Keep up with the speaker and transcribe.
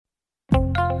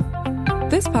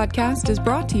This podcast is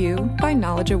brought to you by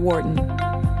Knowledge at Wharton.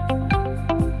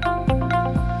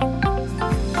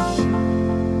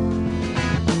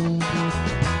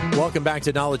 Welcome back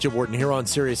to Knowledge at Wharton here on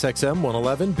Sirius XM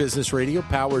 111 Business Radio,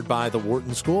 powered by the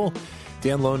Wharton School.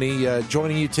 Dan Loney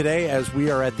joining you today as we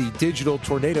are at the Digital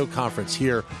Tornado Conference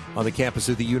here on the campus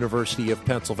of the University of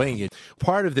Pennsylvania.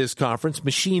 Part of this conference,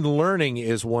 machine learning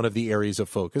is one of the areas of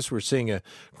focus. We're seeing a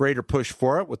greater push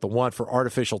for it with the want for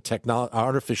artificial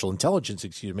intelligence,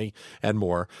 and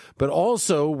more, but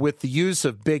also with the use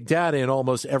of big data in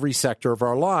almost every sector of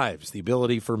our lives. The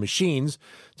ability for machines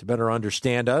to better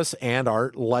understand us and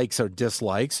our likes or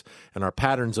dislikes and our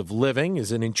patterns of living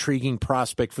is an intriguing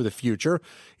prospect for the future.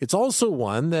 It's also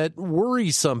one that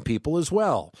worries some people as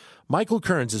well. Michael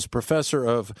Kearns is professor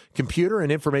of computer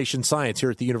and information science here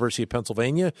at the University of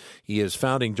Pennsylvania. He is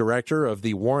founding director of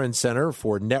the Warren Center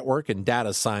for Network and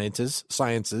Data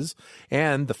Sciences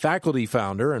and the faculty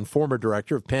founder and former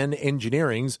director of Penn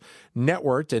Engineering's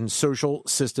Networked and Social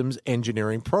Systems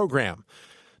Engineering program.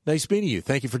 Nice meeting you.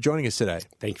 Thank you for joining us today.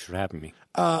 Thanks for having me.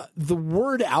 The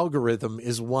word algorithm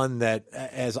is one that,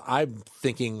 as I'm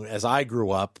thinking, as I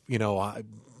grew up,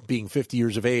 being 50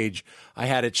 years of age, I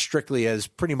had it strictly as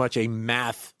pretty much a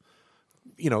math,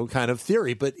 kind of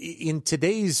theory. But in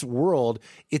today's world,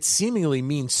 it seemingly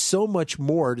means so much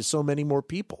more to so many more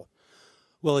people.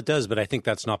 Well, it does, but I think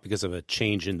that's not because of a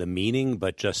change in the meaning,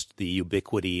 but just the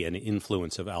ubiquity and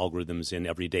influence of algorithms in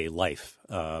everyday life.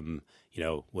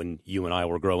 When you and I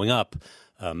were growing up,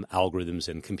 algorithms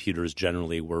and computers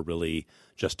generally were really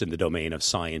just in the domain of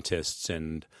scientists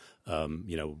and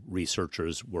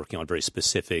researchers working on very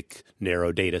specific,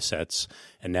 narrow data sets.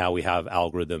 And now we have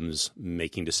algorithms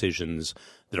making decisions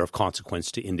that are of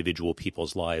consequence to individual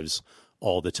people's lives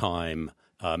all the time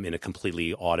in a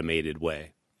completely automated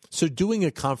way. So doing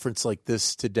a conference like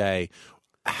this today,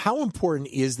 how important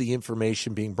is the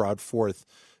information being brought forth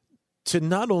to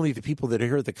not only the people that are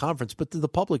here at the conference, but to the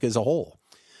public as a whole?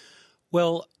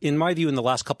 Well, in my view, in the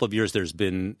last couple of years, there's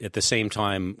been, at the same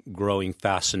time, growing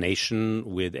fascination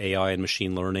with AI and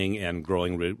machine learning and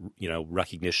growing,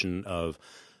 recognition of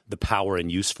the power and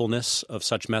usefulness of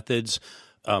such methods.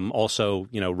 Also,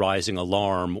 rising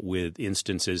alarm with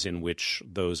instances in which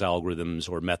those algorithms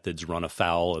or methods run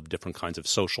afoul of different kinds of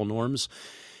social norms.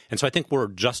 And so I think we're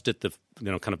just at the,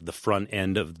 kind of the front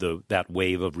end of that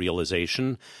wave of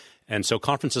realization. And so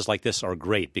conferences like this are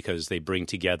great because they bring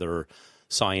together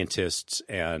scientists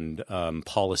and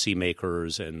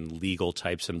policymakers and legal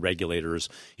types and regulators,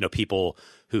 people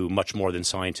who much more than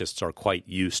scientists are quite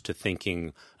used to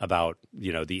thinking about,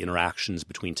 the interactions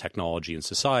between technology and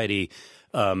society,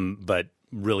 but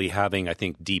really having, I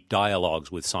think, deep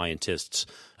dialogues with scientists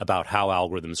about how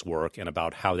algorithms work and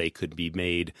about how they could be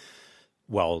made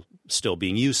while still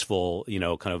being useful,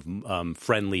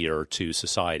 friendlier to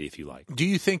society, if you like. Do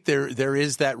you think there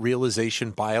is that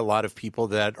realization by a lot of people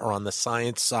that are on the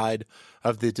science side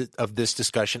of this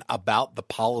discussion about the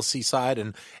policy side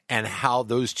and how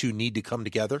those two need to come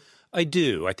together? I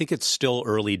do. I think it's still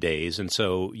early days. And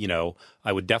so,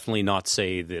 I would definitely not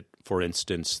say that, for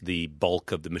instance, the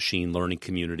bulk of the machine learning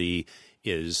community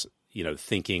is,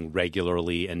 thinking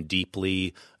regularly and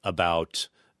deeply about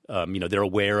they're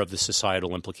aware of the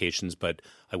societal implications, but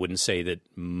I wouldn't say that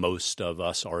most of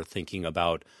us are thinking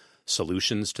about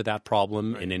solutions to that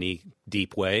problem in any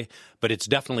deep way. But it's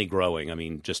definitely growing. I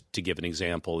mean, just to give an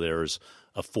example, there's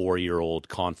a 4-year-old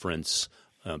conference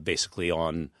basically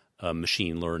on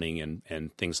machine learning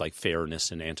and things like fairness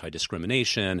and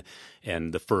anti-discrimination.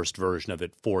 And the first version of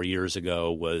it 4 years ago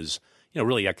was,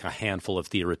 really like a handful of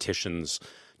theoreticians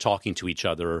talking to each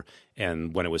other.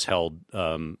 And when it was held,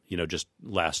 just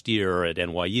last year at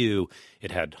NYU, it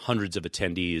had hundreds of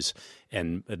attendees.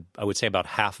 And I would say about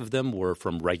half of them were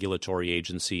from regulatory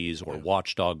agencies or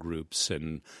watchdog groups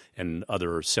and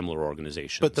other similar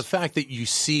organizations. But the fact that you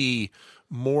see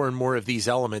more and more of these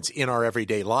elements in our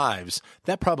everyday lives,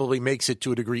 that probably makes it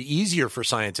to a degree easier for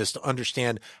scientists to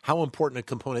understand how important a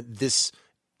component this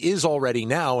is already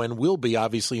now and will be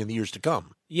obviously in the years to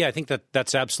come. Yeah, I think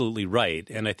that's absolutely right.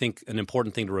 And I think an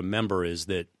important thing to remember is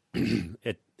that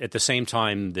at the same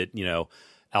time that,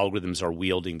 algorithms are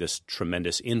wielding this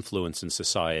tremendous influence in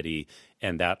society,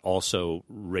 and that also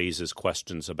raises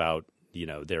questions about,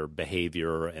 their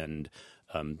behavior and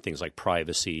things like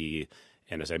privacy,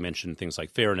 and as I mentioned, things like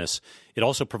fairness. It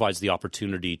also provides the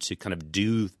opportunity to kind of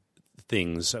do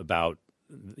things about,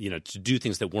 to do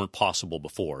things that weren't possible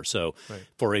before. So,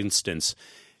 For instance,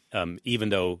 even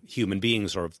though human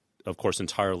beings are of course,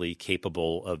 entirely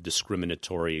capable of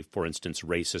discriminatory, for instance,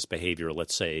 racist behavior,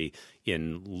 let's say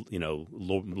in,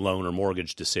 loan or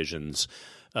mortgage decisions.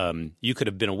 You could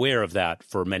have been aware of that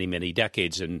for many, many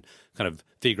decades, and kind of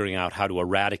figuring out how to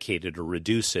eradicate it or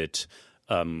reduce it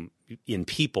in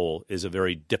people is a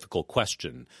very difficult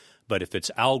question. But if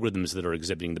it's algorithms that are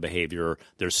exhibiting the behavior,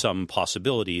 there's some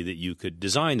possibility that you could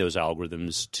design those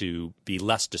algorithms to be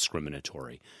less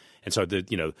discriminatory. And so,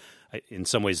 in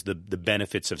some ways, the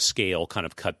benefits of scale kind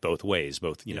of cut both ways.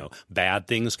 Both, bad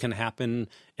things can happen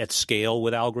at scale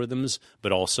with algorithms,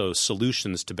 but also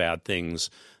solutions to bad things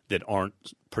that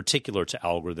aren't particular to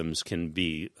algorithms can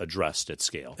be addressed at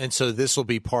scale. And so this will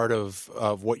be part of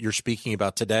what you're speaking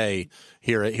about today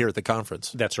here at the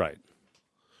conference. That's right.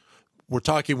 We're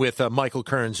talking with Michael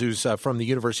Kearns, who's from the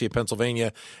University of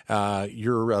Pennsylvania.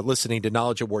 You're listening to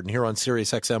Knowledge at Wharton here on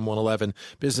Sirius XM 111,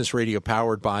 business radio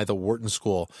powered by the Wharton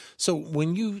School. So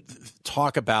when you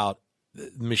talk about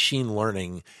machine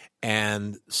learning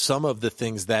and some of the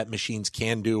things that machines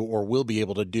can do or will be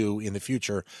able to do in the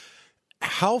future,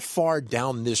 how far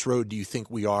down this road do you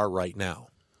think we are right now?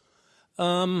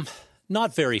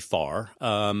 Not very far.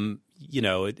 As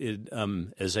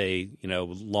a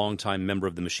longtime member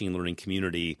of the machine learning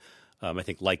community, I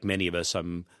think like many of us,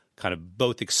 I'm kind of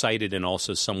both excited and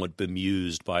also somewhat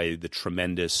bemused by the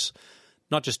tremendous,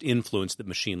 not just influence that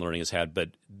machine learning has had, but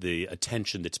the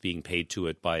attention that's being paid to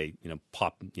it by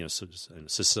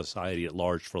society at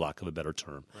large, for lack of a better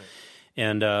term. Right.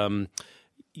 And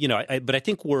but I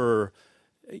think we're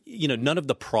none of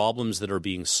the problems that are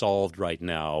being solved right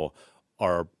now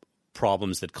are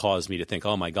problems that cause me to think,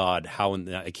 oh my God,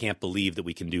 I can't believe that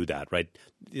we can do that, right?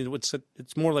 It's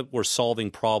more like we're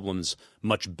solving problems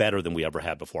much better than we ever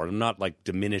had before. I'm not like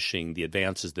diminishing the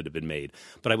advances that have been made,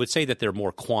 but I would say that they're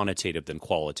more quantitative than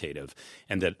qualitative,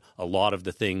 and that a lot of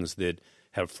the things that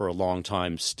have for a long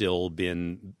time still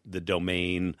been the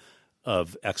domain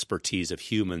of expertise of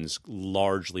humans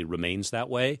largely remains that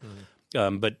way.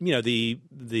 But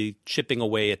the chipping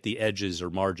away at the edges or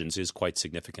margins is quite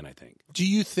significant, I think. Do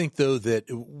you think, though, that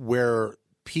where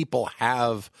people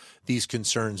have these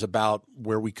concerns about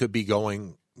where we could be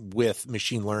going with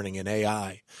machine learning and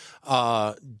AI,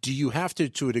 do you have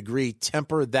to a degree,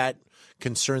 temper that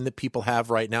concern that people have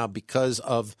right now because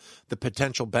of the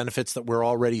potential benefits that we're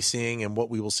already seeing and what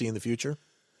we will see in the future?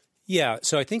 Yeah,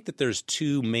 so I think that there's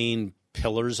two main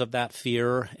pillars of that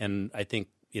fear, and I think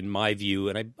in my view,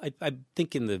 and I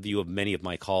think in the view of many of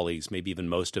my colleagues, maybe even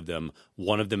most of them,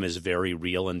 one of them is very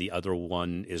real and the other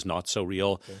one is not so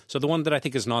real. Okay. So the one that I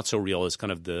think is not so real is kind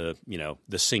of the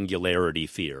singularity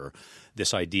fear,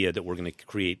 this idea that we're going to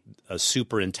create a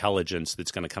super intelligence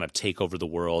that's going to kind of take over the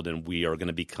world and we are going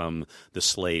to become the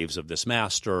slaves of this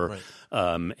master,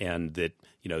 right. And that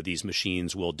these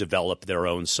machines will develop their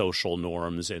own social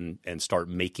norms and start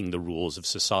making the rules of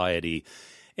society.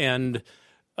 And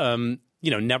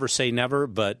never say never,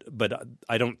 but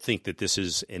I don't think that this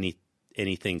is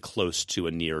anything close to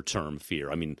a near-term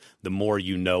fear. I mean, the more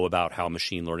you know about how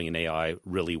machine learning and AI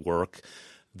really work,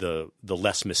 the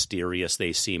less mysterious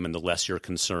they seem and the less you're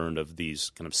concerned of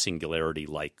these kind of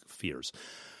singularity-like fears.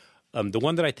 The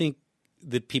one that I think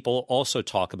that people also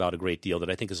talk about a great deal that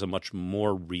I think is a much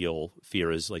more real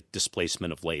fear is like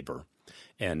displacement of labor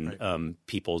and right.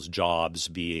 People's jobs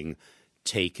being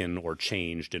taken or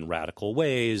changed in radical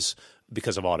ways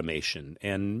because of automation.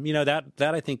 And, that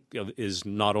I think is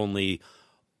not only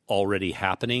already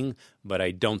happening, but I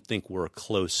don't think we're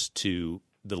close to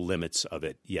the limits of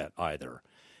it yet either.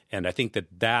 And I think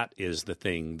that is the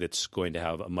thing that's going to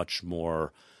have a much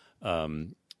more,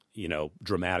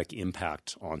 dramatic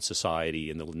impact on society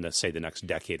in the next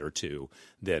decade or two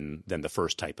than the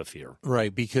first type of fear.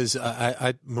 Right, because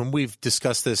when we've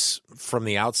discussed this from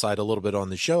the outside a little bit on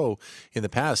the show in the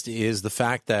past is the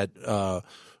fact that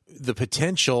the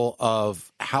potential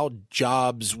of how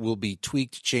jobs will be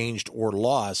tweaked, changed, or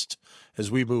lost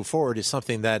as we move forward is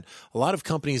something that a lot of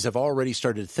companies have already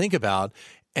started to think about.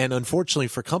 And unfortunately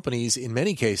for companies, in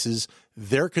many cases,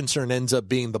 their concern ends up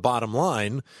being the bottom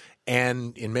line.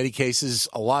 And in many cases,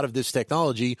 a lot of this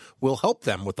technology will help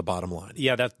them with the bottom line.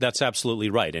 Yeah, that's absolutely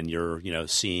right. And you're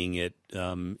seeing it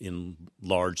in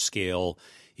large scale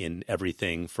in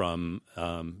everything from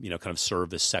kind of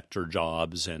service sector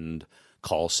jobs and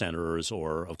call centers,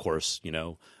 or of course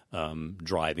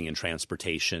driving and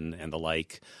transportation and the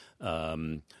like,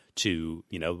 to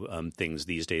things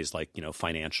these days like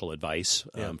financial advice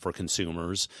for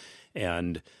consumers.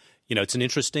 And it's an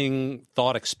interesting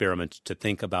thought experiment to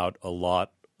think about a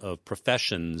lot of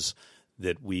professions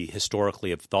that we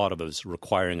historically have thought of as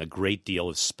requiring a great deal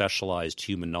of specialized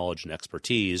human knowledge and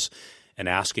expertise, and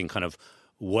asking kind of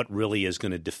what really is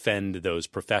going to defend those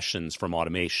professions from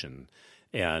automation.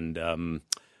 And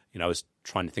I was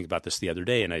trying to think about this the other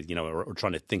day, and or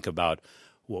trying to think about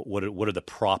what are the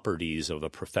properties of a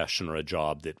profession or a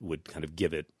job that would kind of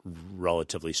give it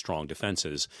relatively strong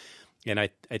defenses. And I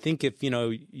think if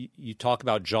you talk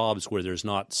about jobs where there's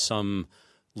not some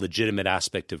legitimate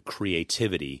aspect of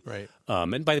creativity, right?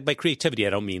 And by creativity,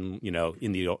 I don't mean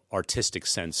in the artistic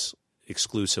sense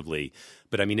exclusively,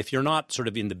 but I mean if you're not sort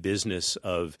of in the business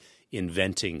of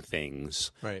inventing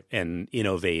things, right, and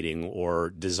innovating or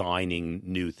designing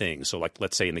new things. So like,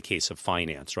 let's say in the case of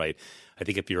finance, right? I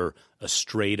think if you're a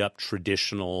straight up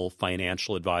traditional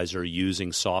financial advisor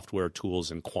using software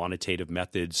tools and quantitative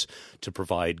methods to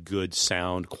provide good,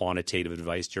 sound, quantitative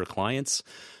advice to your clients,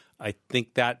 I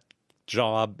think that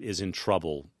job is in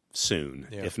trouble soon,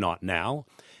 if not now.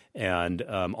 And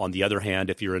on the other hand,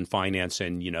 if you're in finance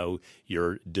and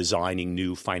you're designing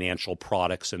new financial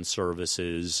products and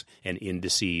services and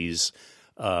indices,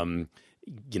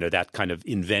 that kind of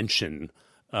invention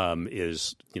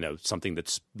is something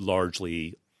that's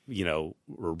largely or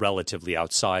relatively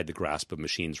outside the grasp of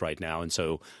machines right now. And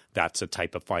so that's a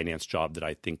type of finance job that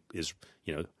I think is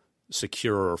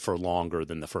secure for longer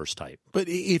than the first type. But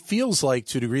it feels like,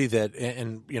 to a degree, that,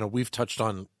 and we've touched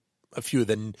on a few of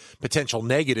the potential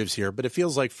negatives here, but it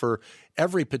feels like for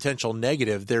every potential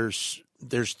negative, there's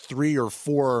 3 or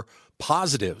 4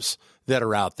 positives that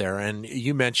are out there. And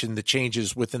you mentioned the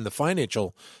changes within the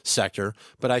financial sector,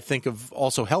 but I think of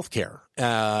also healthcare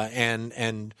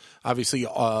and obviously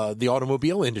the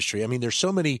automobile industry. I mean, there's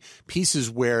so many pieces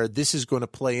where this is going to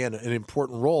play an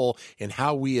important role in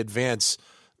how we advance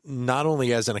not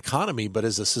only as an economy but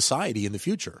as a society in the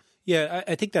future. Yeah,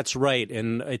 I think that's right.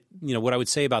 And what I would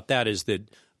say about that is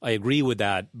that I agree with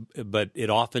that, but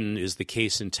it often is the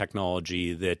case in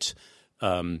technology that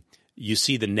you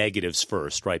see the negatives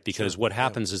first, right? Because what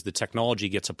happens is the technology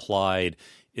gets applied,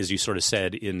 as you sort of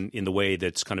said, in the way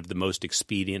that's kind of the most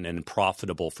expedient and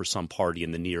profitable for some party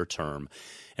in the near term.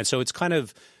 And so it's kind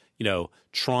of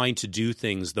trying to do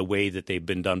things the way that they've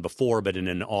been done before, but in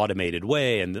an automated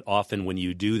way. And often when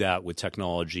you do that with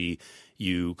technology,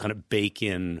 you kind of bake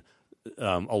in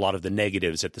a lot of the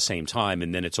negatives at the same time.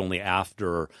 And then it's only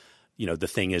after, the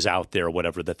thing is out there,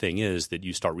 whatever the thing is, that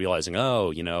you start realizing,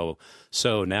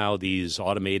 so now these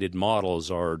automated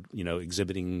models are,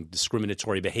 exhibiting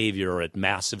discriminatory behavior at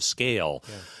massive scale.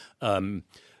 Yeah.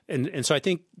 And so I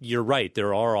think you're right.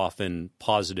 There are often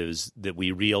positives that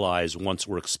we realize once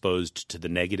we're exposed to the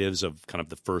negatives of kind of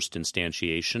the first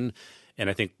instantiation. And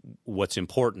I think what's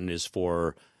important is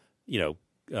for,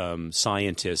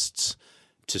 scientists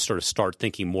to sort of start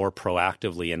thinking more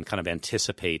proactively and kind of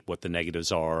anticipate what the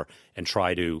negatives are and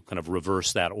try to kind of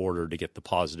reverse that order to get the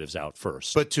positives out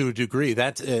first. But to a degree,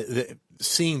 that's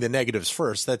seeing the negatives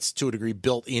first, that's to a degree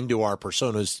built into our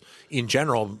personas in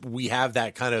general. We have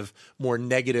that kind of more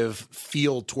negative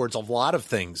feel towards a lot of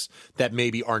things that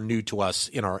maybe are new to us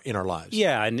in our lives.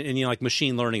 Yeah, and like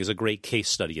machine learning is a great case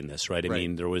study in this, right? I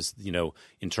mean, there was,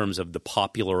 in terms of the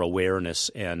popular awareness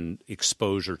and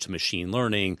exposure to machine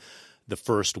learning, the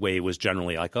first wave was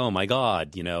generally like, oh my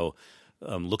God,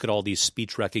 look at all these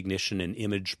speech recognition and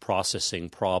image processing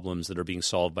problems that are being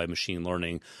solved by machine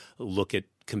learning. Look at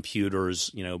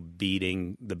computers,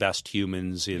 beating the best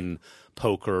humans in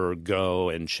poker, Go,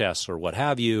 and chess or what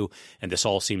have you. And this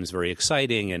all seems very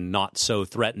exciting and not so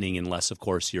threatening unless, of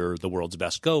course, you're the world's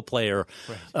best Go player.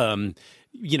 Right.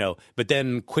 But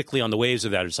then quickly on the waves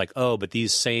of that, it's like, oh, but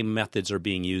these same methods are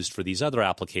being used for these other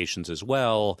applications as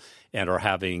well and are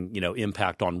having,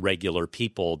 impact on regular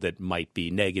people that might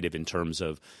be negative in terms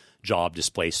of job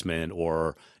displacement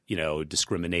or,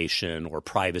 discrimination or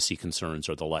privacy concerns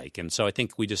or the like. And so I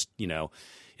think we just,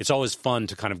 it's always fun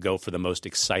to kind of go for the most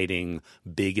exciting,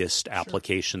 biggest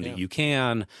application that you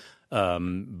can.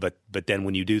 But then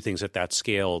when you do things at that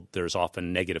scale, there's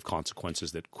often negative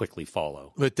consequences that quickly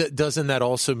follow. But doesn't that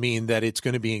also mean that it's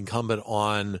going to be incumbent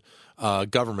on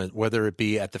government, whether it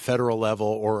be at the federal level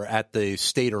or at the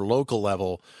state or local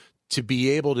level, to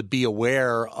be able to be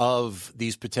aware of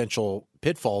these potential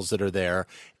pitfalls that are there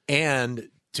and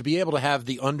to be able to have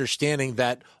the understanding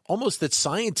that almost that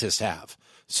scientists have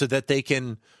so that they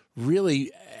can really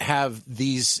have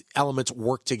these elements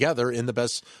work together in the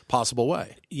best possible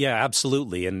way. Yeah,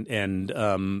 absolutely. And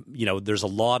there's a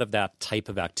lot of that type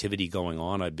of activity going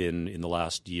on. I've been in the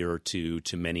last year or two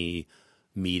to many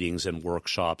meetings and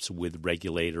workshops with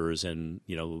regulators and,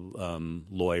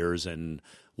 lawyers and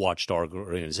watchdog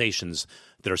organizations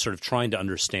that are sort of trying to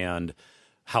understand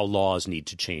how laws need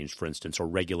to change, for instance, or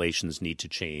regulations need to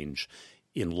change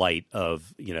in light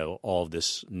of, all of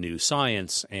this new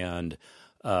science. And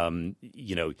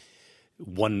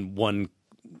one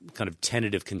kind of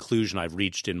tentative conclusion I've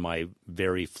reached in my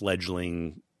very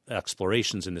fledgling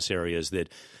explorations in this area is that,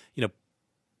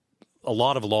 a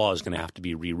lot of law is going to have to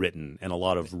be rewritten and a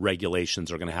lot of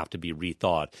regulations are going to have to be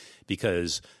rethought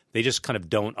because they just kind of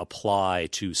don't apply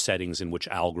to settings in which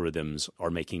algorithms are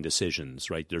making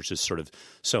decisions, right? There's just sort of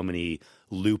so many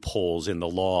loopholes in the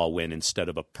law when instead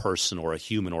of a person or a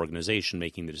human organization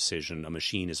making the decision, a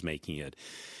machine is making it.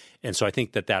 And so I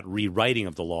think that rewriting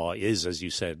of the law is, as you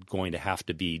said, going to have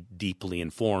to be deeply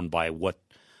informed by what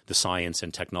the science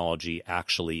and technology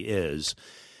actually is.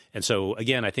 And so,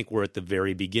 again, I think we're at the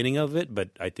very beginning of it,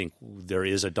 but I think there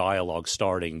is a dialogue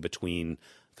starting between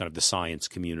kind of the science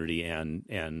community and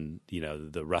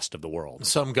the rest of the world.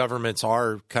 Some governments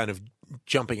are kind of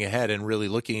jumping ahead and really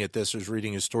looking at this. I was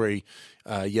reading a story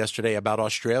yesterday about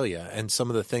Australia and some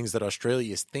of the things that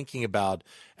Australia is thinking about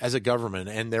as a government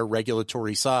and their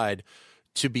regulatory side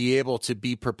to be able to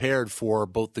be prepared for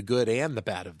both the good and the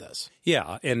bad of this.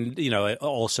 Yeah, and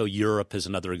also Europe is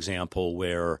another example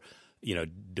where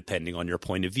depending on your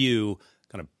point of view,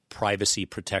 kind of privacy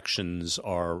protections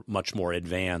are much more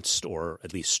advanced or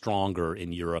at least stronger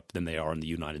in Europe than they are in the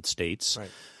United States. Right.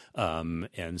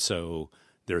 And so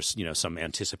there's, some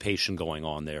anticipation going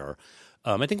on there.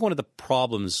 I think one of the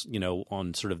problems,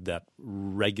 on sort of that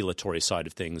regulatory side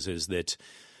of things is that,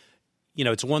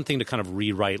 it's one thing to kind of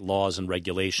rewrite laws and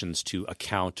regulations to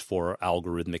account for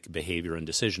algorithmic behavior and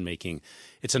decision making.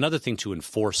 It's another thing to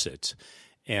enforce it.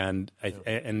 And I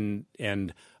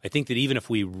think that even if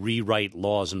we rewrite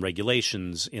laws and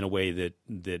regulations in a way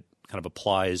that kind of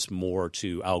applies more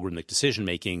to algorithmic decision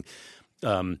making,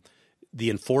 the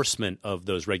enforcement of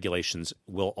those regulations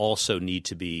will also need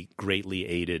to be greatly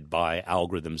aided by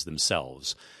algorithms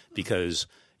themselves, because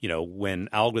when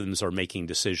algorithms are making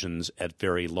decisions at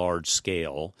very large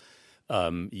scale,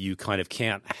 you kind of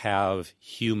can't have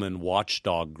human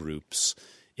watchdog groups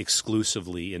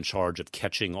exclusively in charge of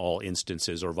catching all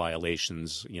instances or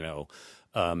violations.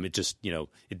 It just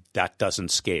that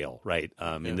doesn't scale, right?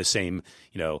 In the same,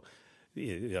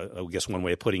 I guess one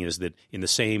way of putting it is that in the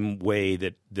same way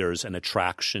that there's an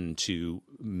attraction to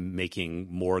making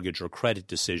mortgage or credit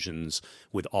decisions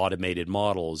with automated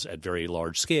models at very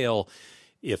large scale,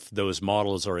 if those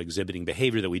models are exhibiting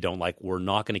behavior that we don't like, we're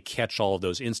not going to catch all of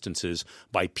those instances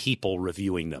by people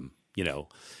reviewing them,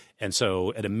 And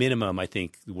so at a minimum, I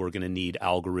think we're going to need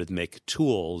algorithmic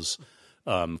tools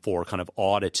for kind of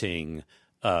auditing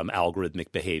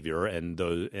algorithmic behavior. And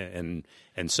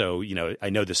so, I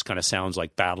know this kind of sounds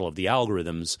like battle of the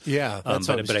algorithms. Yeah, that's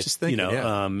what I was just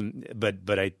thinking.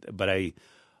 But I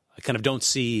kind of don't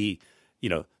see,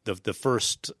 the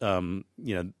first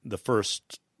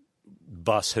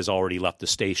bus has already left the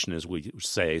station, as we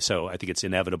say. So I think it's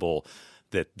inevitable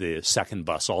that the second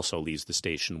bus also leaves the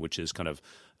station, which is kind of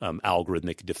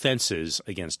algorithmic defenses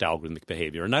against algorithmic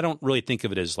behavior. And I don't really think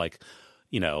of it as like,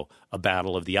 a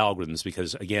battle of the algorithms,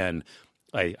 because again,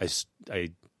 I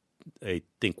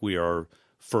think we are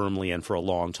firmly and for a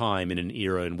long time in an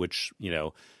era in which,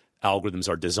 algorithms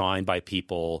are designed by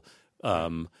people,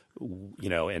 and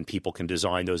people can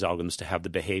design those algorithms to have the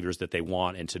behaviors that they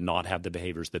want and to not have the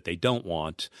behaviors that they don't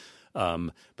want.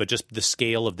 But just the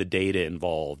scale of the data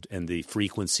involved and the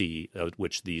frequency at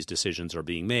which these decisions are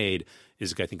being made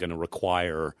is, I think, going to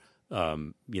require,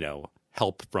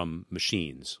 help from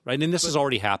machines, right? And this is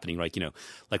already happening, right?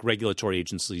 Like regulatory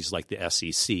agencies like the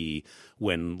SEC,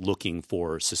 when looking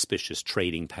for suspicious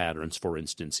trading patterns, for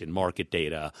instance, in market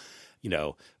data,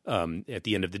 at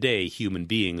the end of the day, human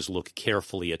beings look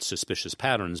carefully at suspicious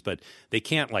patterns, but they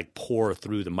can't like pour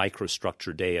through the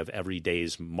microstructure day of every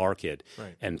day's market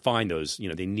and find those.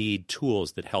 They need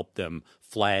tools that help them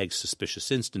flag suspicious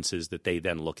instances that they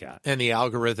then look at. And the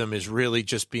algorithm is really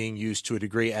just being used to a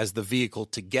degree as the vehicle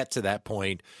to get to that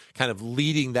point, kind of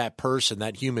leading that person,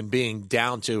 that human being,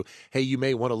 down to, hey, you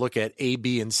may want to look at A,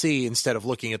 B, and C instead of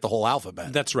looking at the whole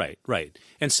alphabet. That's right.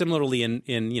 And similarly, in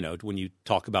when you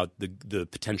talk about the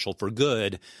potential for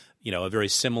good, a very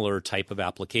similar type of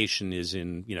application is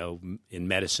in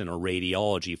medicine or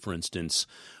radiology, for instance,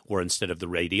 where instead of the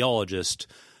radiologist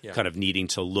kind of needing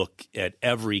to look at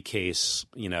every case,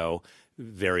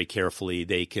 very carefully,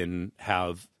 they can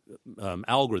have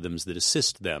algorithms that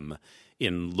assist them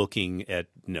in looking at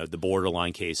the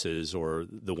borderline cases or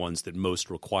the ones that most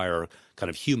require kind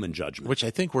of human judgment, which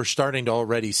I think we're starting to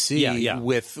already see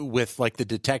with like the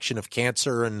detection of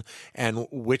cancer and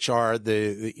which are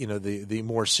the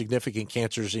more significant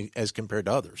cancers as compared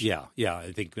to others. Yeah.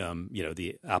 I think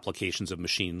the applications of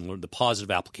the positive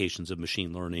applications of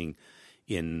machine learning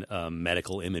in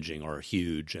medical imaging are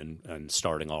huge and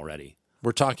starting already.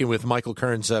 We're talking with Michael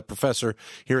Kearns, professor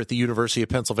here at the University of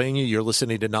Pennsylvania. You're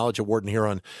listening to Knowledge at Wharton here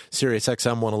on Sirius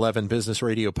XM 111 Business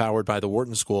Radio, powered by the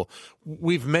Wharton School.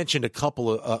 We've mentioned a couple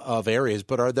of areas,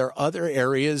 but are there other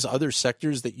areas, other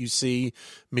sectors that you see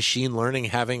machine learning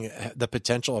having the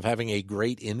potential of having a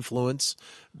great influence?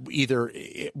 Either,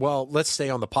 well, let's stay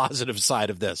on the positive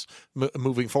side of this,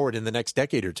 moving forward in the next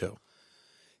decade or two.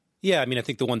 Yeah, I mean, I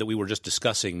think the one that we were just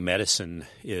discussing, medicine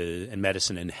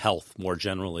and health more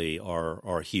generally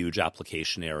are huge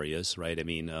application areas, right? I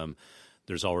mean,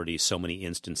 there's already so many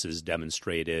instances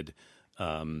demonstrated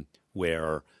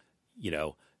where,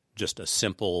 just a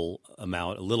simple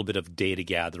amount, a little bit of data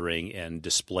gathering and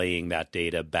displaying that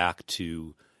data back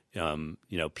to,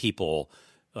 people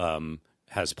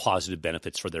has positive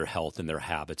benefits for their health and their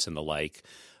habits and the like,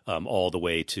 all the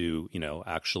way to,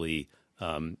 actually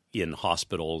in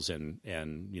hospitals and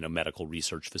medical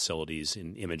research facilities,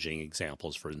 in imaging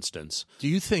examples, for instance. Do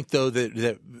you think, though,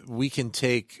 that we can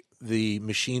take the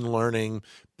machine learning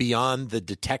beyond the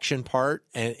detection part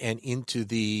and into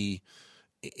the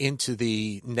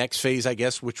next phase, I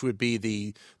guess, which would be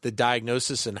the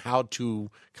diagnosis and how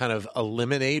to kind of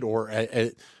eliminate or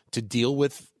to deal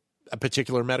with a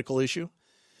particular medical issue?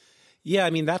 Yeah,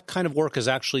 I mean, that kind of work has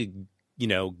actually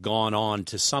gone on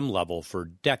to some level for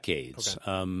decades.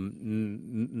 Okay.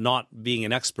 Not being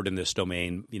an expert in this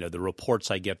domain, the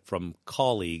reports I get from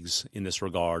colleagues in this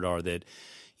regard are that,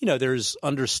 there's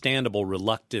understandable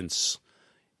reluctance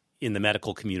in the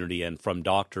medical community and from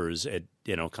doctors at,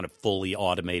 kind of fully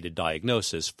automated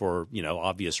diagnosis for,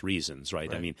 obvious reasons,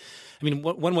 right? I mean,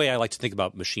 one way I like to think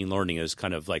about machine learning is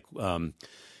kind of like,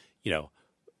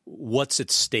 what's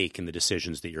at stake in the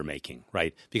decisions that you're making,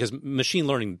 right? Because machine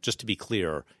learning, just to be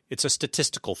clear, it's a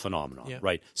statistical phenomenon,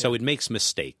 right? So it makes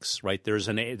mistakes, right? There's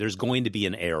going to be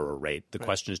an error rate. The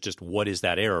question is just, what is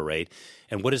that error rate?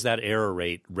 And what is that error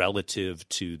rate relative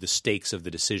to the stakes of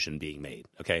the decision being made,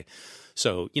 okay?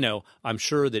 So, I'm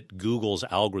sure that Google's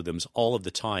algorithms all of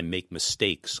the time make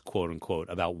mistakes, quote unquote,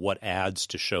 about what ads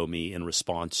to show me in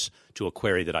response to a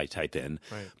query that I type in.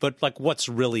 Right. But like, what's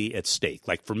really at stake?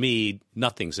 Like for me,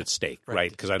 nothing's at stake,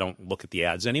 right? Because I don't look at the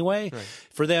ads anyway. Right.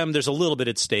 For them, there's a little bit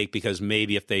at stake because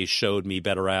maybe if they showed me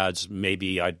better ads,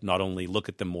 maybe I'd not only look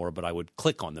at them more, but I would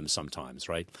click on them sometimes,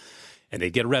 right? And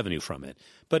they'd get revenue from it.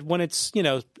 But when it's,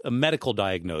 a medical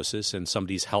diagnosis and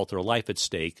somebody's health or life at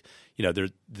stake,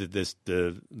 the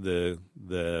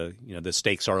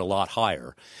stakes are a lot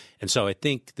higher. And so I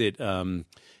think that,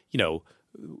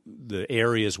 the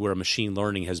areas where machine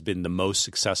learning has been the most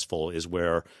successful is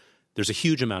where there's a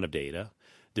huge amount of data.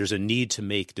 There's a need to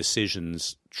make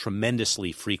decisions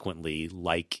tremendously frequently,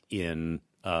 like in,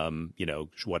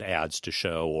 what ads to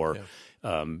show or,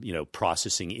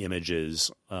 processing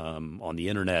images on the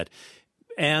internet,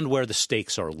 and where the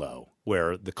stakes are low,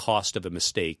 where the cost of a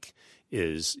mistake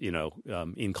is,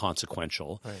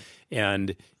 inconsequential. Right.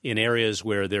 And in areas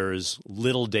where there's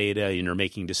little data and you're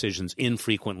making decisions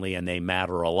infrequently and they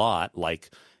matter a lot, like,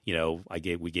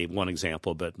 we gave one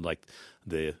example, but like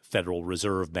the Federal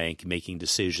Reserve Bank making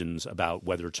decisions about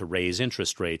whether to raise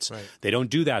interest rates. Right. They don't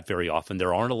do that very often.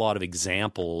 There aren't a lot of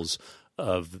examples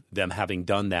of them having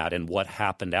done that and what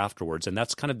happened afterwards. And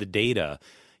that's kind of the data.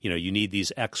 You need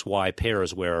these XY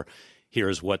pairs where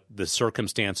here's what the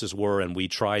circumstances were and we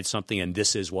tried something and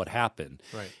this is what happened.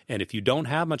 Right. And if you don't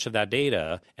have much of that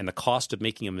data and the cost of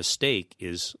making a mistake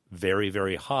is very,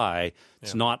 very high,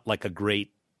 it's not like a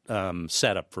great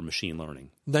setup for machine learning.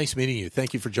 Nice meeting you.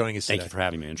 Thank you for joining us today. Thank you for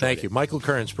having me. Thank you. Michael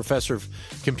Kearns, professor of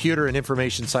computer and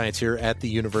information science here at the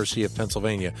University of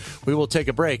Pennsylvania. We will take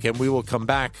a break and we will come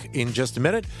back in just a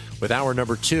minute with hour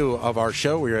number 2 of our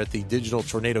show. We are at the Digital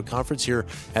Tornado Conference here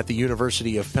at the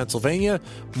University of Pennsylvania.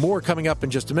 More coming up in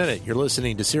just a minute. You're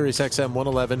listening to Sirius XM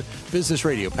 111 Business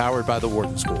Radio, powered by the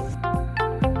Wharton School.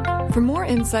 For more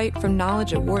insight from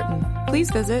Knowledge at Wharton, please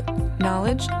visit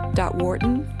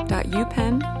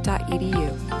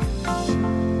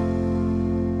knowledge.wharton.upenn.edu.